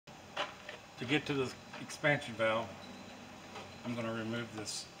To get to the expansion valve, I'm going to remove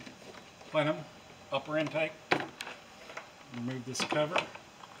this plenum upper intake, remove this cover.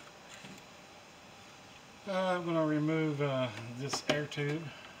 I'm going to remove this air tube,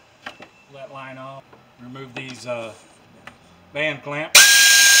 pull that line off, remove these band clamps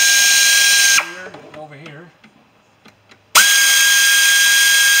here and over here.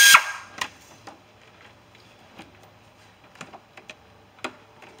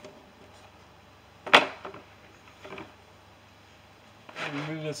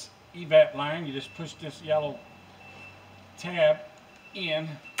 Remove this evap line. You just push this yellow tab in,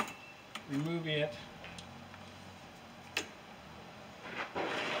 remove it.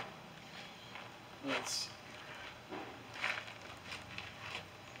 Let's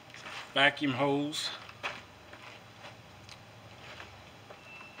vacuum hose.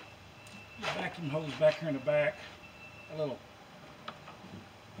 The vacuum hose back here in the back, a little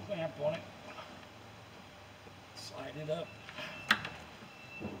clamp on it. Slide it up.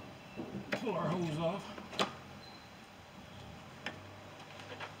 Pull our hose off.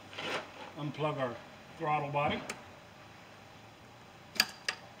 Unplug our throttle body.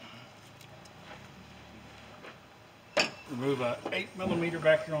 Remove a 8mm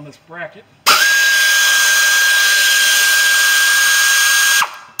back here on this bracket.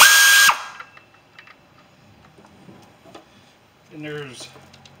 And there's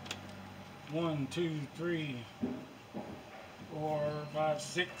 1, 2, 3, 4, 5,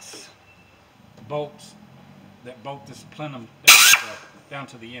 6 bolts that bolt this plenum down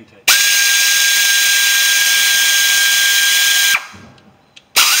to the intake.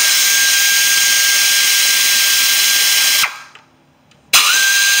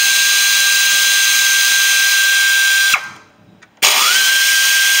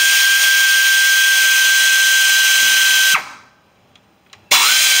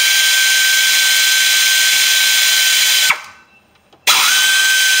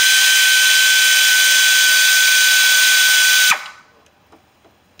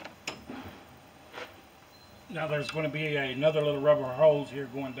 Now there's going to be another little rubber hose here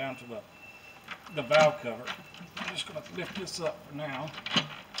going down to the valve cover. I'm just going to lift this up for now.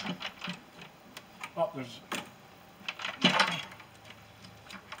 Oh, there's,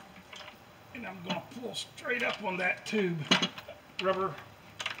 and I'm going to pull straight up on that tube, rubber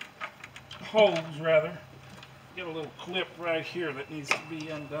hose rather. Get a little clip right here that needs to be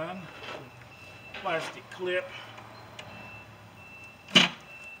undone. Plastic clip.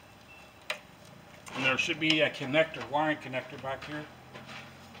 And there should be a connector, wiring connector back here.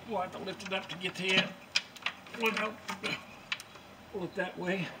 We'll have to lift it up to get to it. Pull it that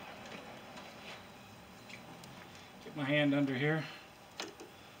way. Get my hand under here.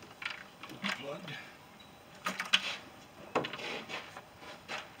 Plugged.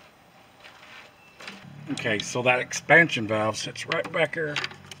 Okay, so that expansion valve sits right back here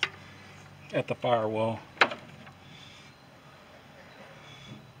at the firewall.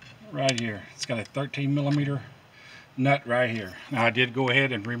 Right here. It's got a 13mm nut right here. Now I did go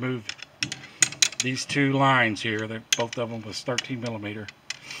ahead and remove these two lines here. Both of them was 13mm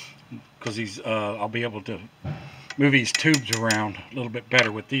because these I'll be able to move these tubes around a little bit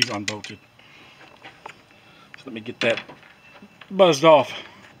better with these unbolted. So let me get that buzzed off.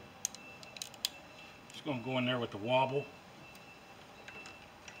 Just going to go in there with the wobble.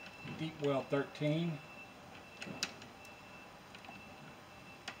 Deep well 13.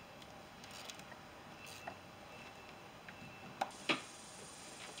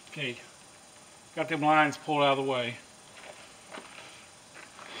 Okay, got them lines pulled out of the way.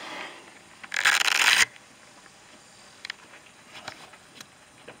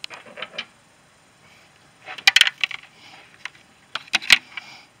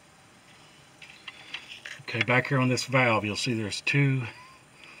 Okay, back here on this valve, you'll see there's two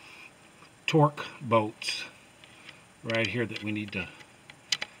torque bolts right here that we need to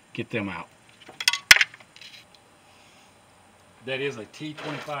get them out. That is a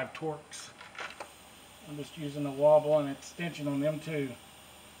T25 Torx. I'm just using a wobble and extension on them too.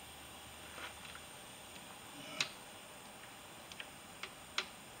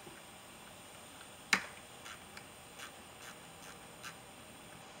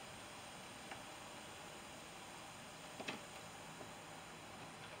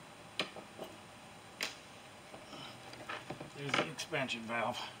 There's the expansion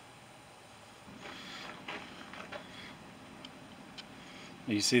valve.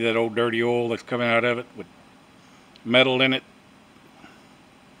 You see that old dirty oil that's coming out of it with metal in it.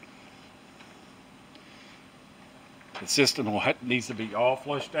 The system needs to be all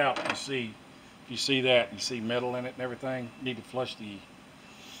flushed out. If you see that, you see metal in it and everything. You need to flush the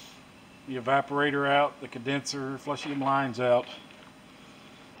the evaporator out, the condenser, flushing the lines out.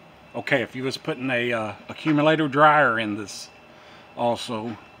 Okay, if you was putting a accumulator dryer in this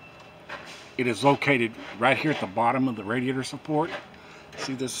also, it is located right here at the bottom of the radiator support.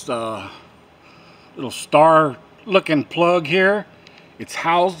 See this little star looking plug here? It's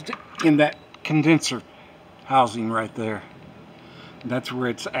housed in that condenser housing right there. That's where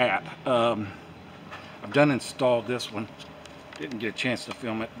it's at. I've done installed this one. Didn't get a chance to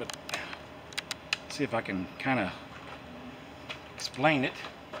film it, but see if I can kind of explain it.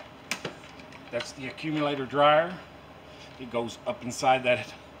 That's the accumulator dryer. It goes up inside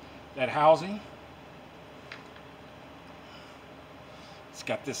that housing. It's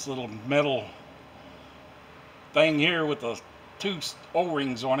got this little metal thing here with the two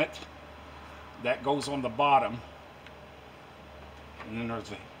O-rings on it. That goes on the bottom. And then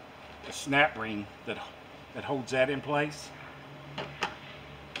there's a snap ring that holds that in place.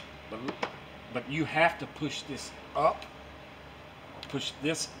 But you have to push this up. Push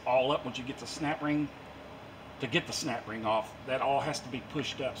this all up once you get the snap ring. To get the snap ring off, that all has to be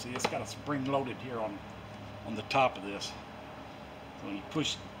pushed up. See, it's got a spring loaded here on the top of this. So you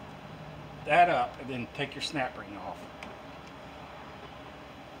push that up and then take your snap ring off.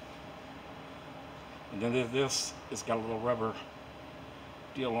 And then this has got a little rubber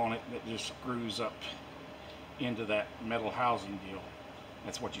deal on it that just screws up into that metal housing deal.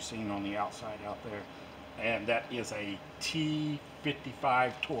 That's what you're seeing on the outside out there. And that is a T55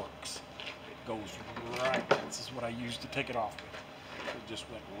 Torx. It goes right, this is what I used to take it off with. It just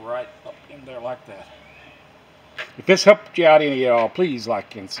went right up in there like that. If this helped you out any at all, please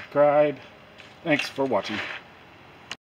like and subscribe. Thanks for watching.